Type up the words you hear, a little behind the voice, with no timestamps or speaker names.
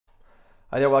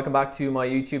Hi there, welcome back to my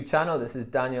YouTube channel. This is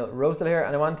Daniel Rosehill here,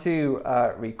 and I want to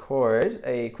record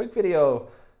a quick video.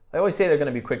 I always say they're going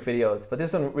to be quick videos, but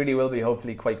this one really will be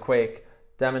hopefully quite quick,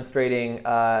 demonstrating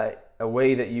a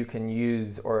way that you can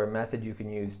use, or a method you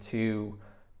can use to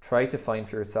try to find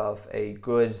for yourself a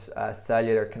good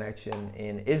cellular connection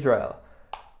in Israel.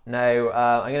 Now,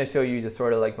 I'm going to show you just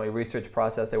sort of like my research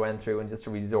process I went through and just a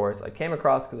resource I came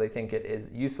across because I think it is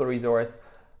a useful resource.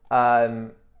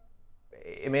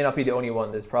 It may not be the only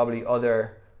one. There's probably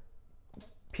other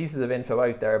pieces of info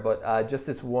out there, but just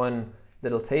this one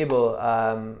little table,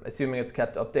 assuming it's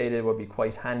kept updated, would be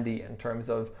quite handy in terms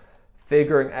of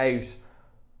figuring out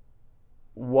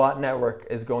what network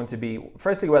is going to be,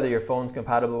 firstly, whether your phone's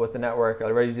compatible with the network. I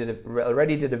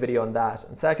already did a video on that.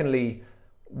 And secondly,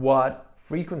 what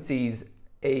frequencies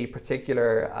a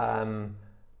particular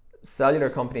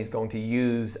cellular company is going to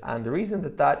use. And the reason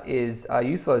that that is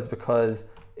useful is because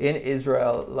in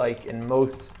Israel, like in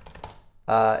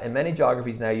many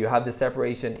geographies now, you have the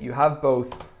separation. You have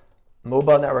both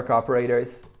mobile network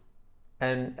operators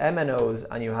and MNOs,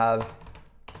 and you have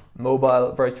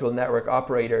mobile virtual network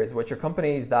operators, which are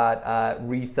companies that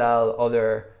resell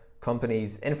other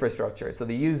companies' infrastructure. So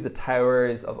they use the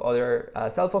towers of other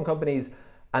cell phone companies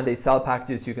and they sell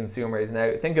packages to consumers.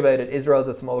 Now, think about it. Israel's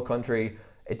a small country.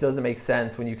 It doesn't make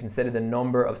sense when you consider the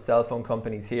number of cell phone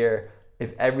companies here.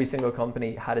 If every single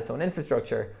company had its own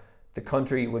infrastructure, the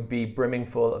country would be brimming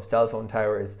full of cell phone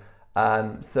towers.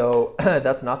 So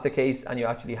that's not the case, and you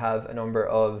actually have a number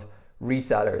of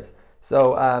resellers.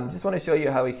 So just want to show you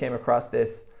how we came across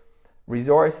this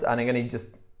resource, and I'm going to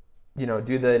just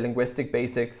do the linguistic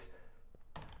basics.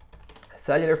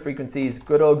 Cellular frequencies,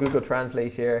 good old Google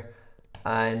Translate here,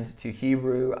 and to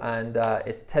Hebrew, and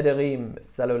it's Tederim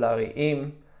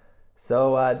Cellularim.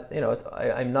 So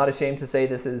I'm not ashamed to say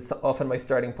this is often my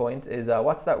starting point. Is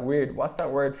what's that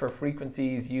word for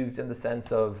frequencies used in the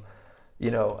sense of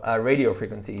radio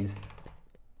frequencies?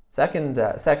 Second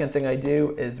thing I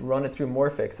do is run it through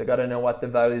Morphics. I got to know what the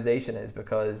vowelization is,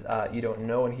 because you don't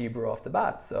know in Hebrew off the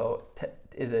bat. So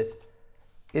is it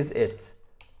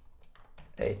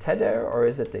a teder, or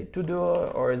is it a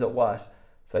tudur, or is it what?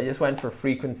 So I just went for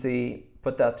frequency,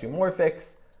 put that through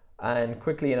Morphics, and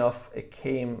quickly enough it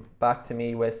came back to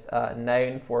me with a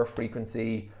noun for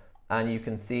frequency, and you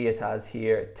can see it has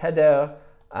here teder,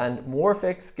 and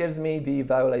Morphics gives me the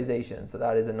vowelization. So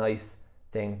that is a nice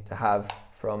thing to have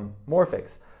from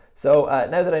Morphics. So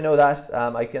now that I know that,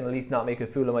 I can at least not make a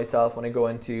fool of myself when I go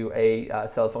into a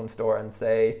cell phone store and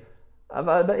say,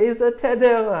 is a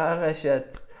teder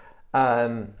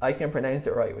I can pronounce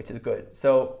it right, which is good.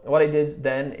 So what I did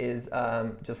then is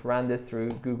just ran this through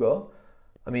Google.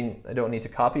 I mean, I don't need to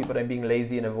copy, but I'm being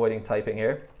lazy and avoiding typing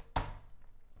here.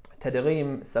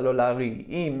 Tederim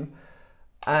Cellularim.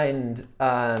 And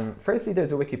firstly,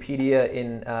 there's a Wikipedia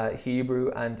in Hebrew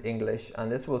and English,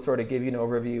 and this will sort of give you an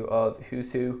overview of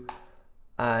who's who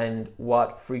and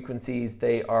what frequencies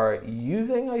they are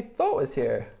using. I thought was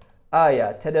here.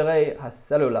 Yeah, Tedere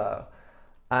HaCellular.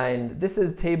 And this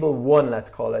is table 1,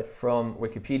 let's call it, from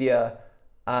Wikipedia.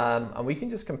 And we can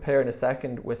just compare in a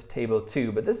second with table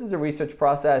 2. But this is a research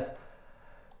process.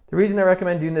 The reason I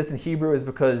recommend doing this in Hebrew is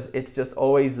because it's just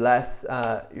always less,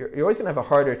 you're always going to have a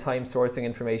harder time sourcing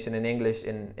information in English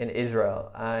in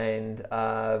Israel. And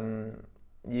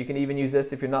you can even use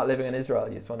this if you're not living in Israel.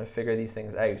 You just want to figure these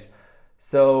things out.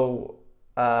 So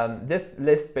this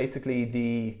lists basically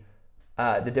the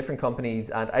different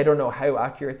companies, and I don't know how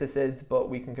accurate this is, but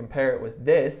we can compare it with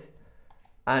this,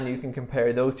 and you can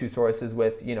compare those two sources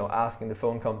with asking the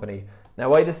phone company. Now,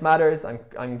 why this matters,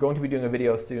 I'm going to be doing a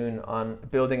video soon on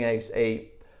building out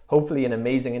hopefully an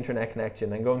amazing internet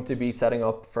connection. I'm going to be setting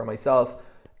up for myself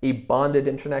a bonded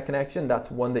internet connection.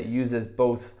 That's one that uses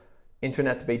both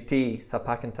internet beiti,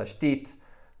 sapak and tashtit,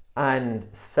 and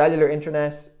cellular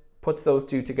internet, puts those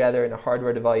two together in a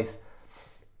hardware device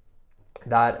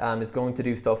that is going to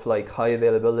do stuff like high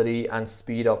availability and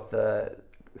speed up the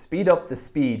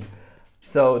speed.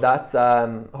 So that's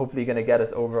hopefully going to get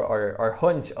us over our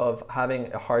hunch of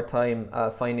having a hard time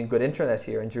finding good internet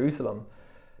here in Jerusalem.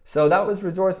 So that was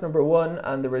resource number 1,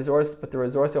 and the resource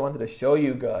I wanted to show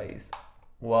you guys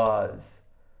was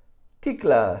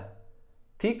Tikla.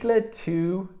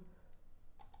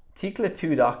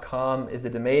 Tikla2.com is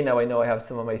the domain. Now I know I have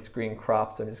some of my screen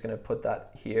cropped, so I'm just going to put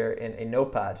that here in a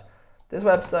notepad. This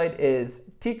website is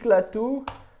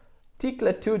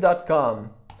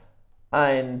tikla2.com,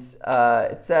 and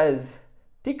it says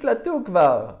Tikla2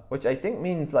 kvar, which I think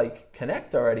means like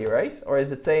connect already, right? Or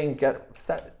is it saying get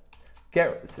reception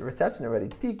already?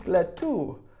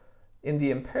 Tikla2, in the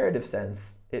imperative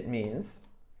sense, it means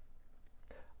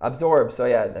Absorb. So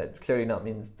yeah, that clearly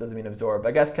doesn't mean absorb.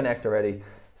 I guess connect already.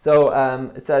 So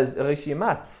it says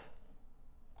Rishimat.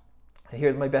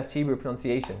 Here's my best Hebrew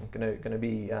pronunciation. Gonna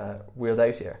be wheeled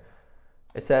out here.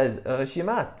 It says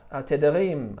Rishimat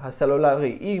התדרים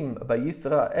הסלולריים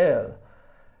בישראל.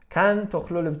 כאן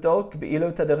תוכלו לבדוק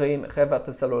באילו תדרים חברת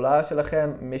הסלולר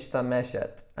שלכם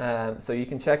משתמשת. So you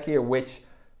can check here which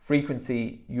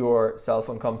frequency your cell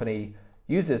phone company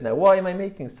uses. Now, why am I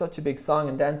making such a big song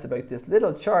and dance about this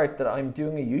little chart that I'm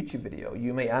doing a YouTube video?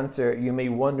 You may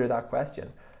wonder that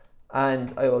question.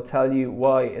 And I will tell you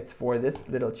why it's for this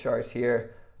little chart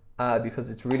here, because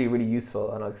it's really, really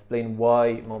useful, and I'll explain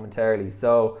why momentarily.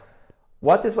 So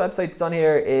what this website's done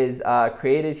here is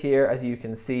created here, as you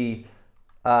can see,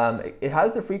 it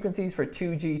has the frequencies for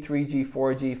 2G, 3G,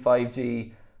 4G,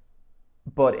 5G,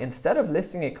 but instead of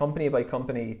listing it company by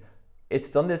company, it's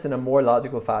done this in a more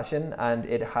logical fashion, and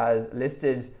it has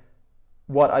listed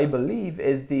what I believe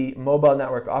is the mobile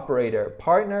network operator,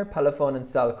 partner, Pelephone, and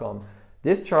Cellcom.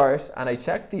 This chart, and I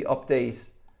checked the update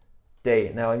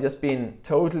date. Now, I'm just being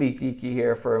totally geeky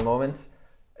here for a moment.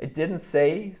 It didn't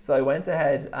say, so I went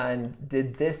ahead and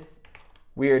did this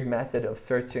weird method of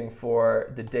searching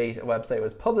for the date a website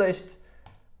was published.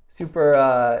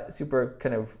 Super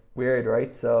kind of weird,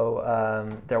 right? So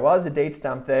there was a date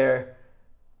stamp there.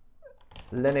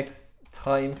 Linux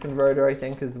time converter, I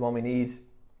think, is the one we need.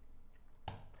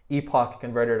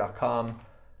 epochconverter.com.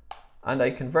 And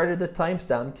I converted the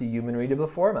timestamp to human readable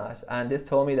format. And this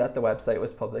told me that the website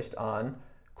was published on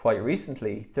quite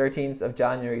recently, 13th of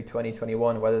January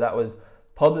 2021. Whether that was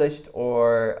published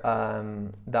or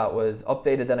that was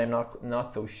updated, then I'm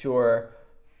not so sure.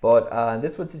 But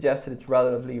this would suggest that it's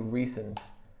relatively recent.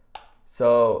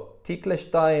 So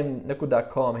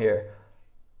tiklishtim.com here.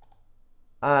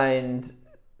 And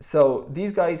so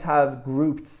these guys have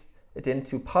grouped it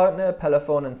into partner,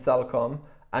 Pelephone, and Cellcom.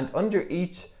 And under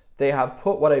each, they have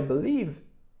put what I believe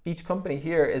each company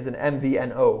here is an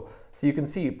MVNO. So you can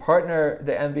see partner,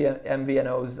 the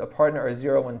MVNOs, a partner are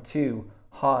 012,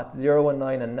 Hot,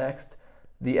 019, and Next.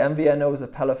 The MVNOs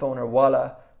of Pelephone are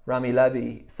Walla, Rami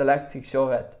Levy, Select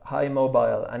Tikshoret, Hi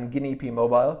Mobile, and Guinea P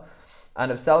Mobile.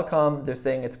 And of Cellcom, they're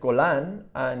saying it's Golan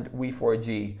and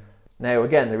We4G. Now,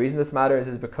 again, the reason this matters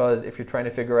is because if you're trying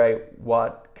to figure out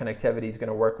what connectivity is going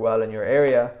to work well in your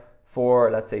area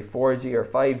for, let's say, 4G or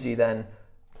 5G, then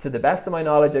to the best of my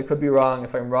knowledge, I could be wrong.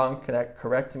 If I'm wrong,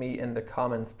 correct me in the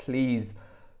comments, please.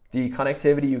 The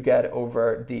connectivity you get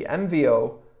over the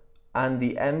MVO and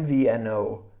the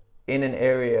MVNO in an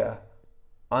area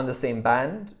on the same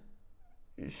band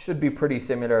should be pretty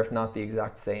similar, if not the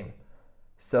exact same.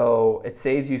 So it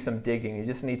saves you some digging. You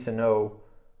just need to know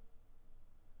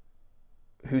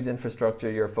whose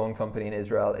infrastructure your phone company in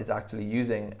Israel is actually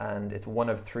using, and it's one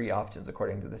of 3 options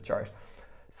according to this chart.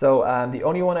 So the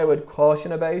only one I would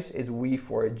caution about is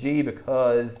We4G,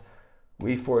 because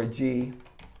We4G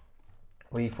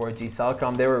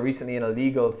Cellcom, they were recently in a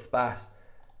legal spat,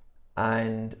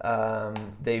 and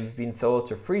they've been sold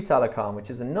to Free Telecom, which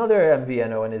is another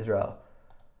MVNO in Israel.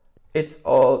 It's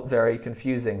all very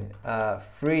confusing.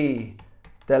 Free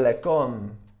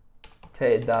Telecom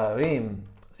Tedarim.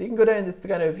 So you can go down this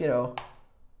kind of,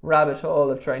 rabbit hole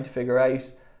of trying to figure out.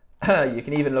 You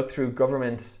can even look through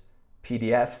government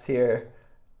PDFs here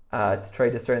to try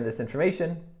to discern this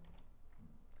information.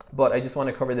 But I just want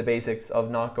to cover the basics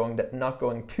of not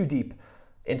going too deep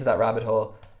into that rabbit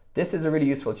hole. This is a really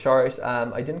useful chart.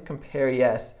 I didn't compare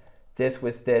yet this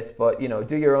with this, but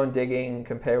do your own digging,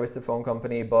 compare with the phone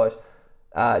company. But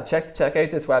check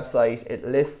out this website. It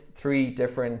lists 3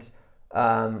 different.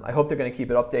 I hope they're going to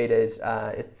keep it updated.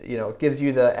 It gives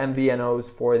you the MVNOs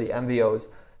for the MVOs,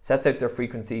 sets out their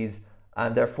frequencies,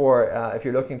 and therefore, if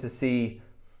you're looking to see,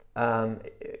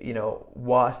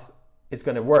 what is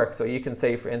going to work, so you can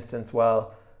say, for instance,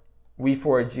 well,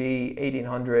 We4G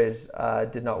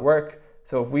 1800 did not work.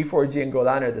 So if We4G and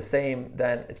Golan are the same,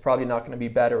 then it's probably not going to be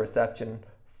better reception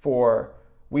for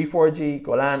We4G,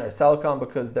 Golan, or Cellcom,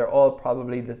 because they're all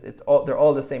probably they're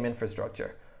all the same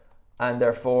infrastructure. And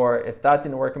therefore, if that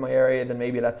didn't work in my area, then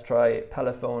maybe let's try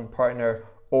Pelephone, Partner,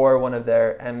 or one of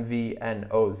their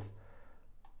MVNOs.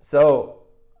 So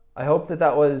I hope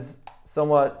that was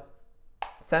somewhat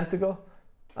sensible.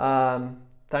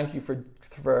 Thank you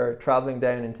for traveling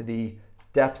down into the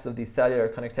depths of the cellular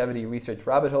connectivity research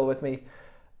rabbit hole with me.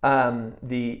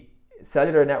 The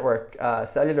cellular network,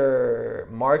 cellular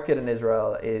market in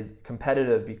Israel is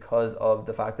competitive because of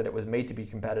the fact that it was made to be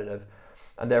competitive.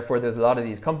 And therefore, there's a lot of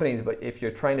these companies. But if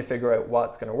you're trying to figure out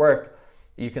what's going to work,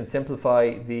 you can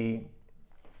simplify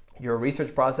your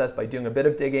research process by doing a bit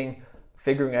of digging,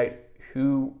 figuring out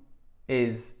who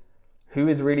is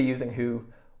really using who,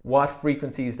 what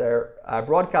frequencies they're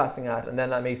broadcasting at, and then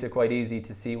that makes it quite easy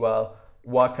to see, well,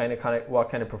 what kind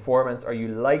of performance are you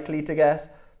likely to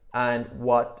get, and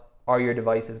what are your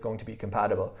devices going to be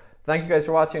compatible. Thank you guys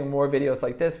for watching. More videos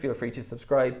like this, feel free to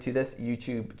subscribe to this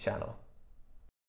YouTube channel.